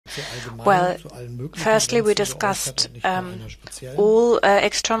Well, firstly, we discussed all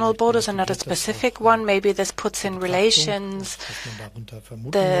external borders and not a specific one. Maybe this puts in relations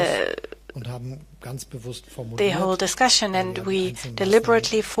the whole discussion, and we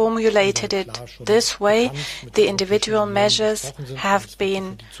deliberately formulated it this way. The individual measures have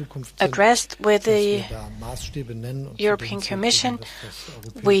been addressed with the European Commission.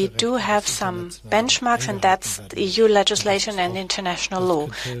 We do have some benchmarks, and that's the EU legislation and international law.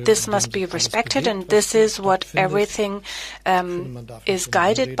 This must be respected, and this is what everything is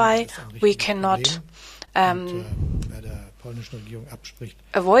guided by. We cannot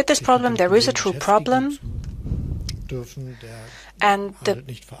avoid this problem. There is a true problem, and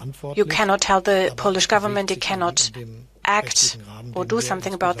you cannot tell the Polish government it cannot act or do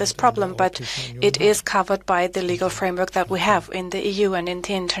something about this problem, but it is covered by the legal framework that we have in the EU and in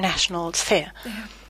the international sphere.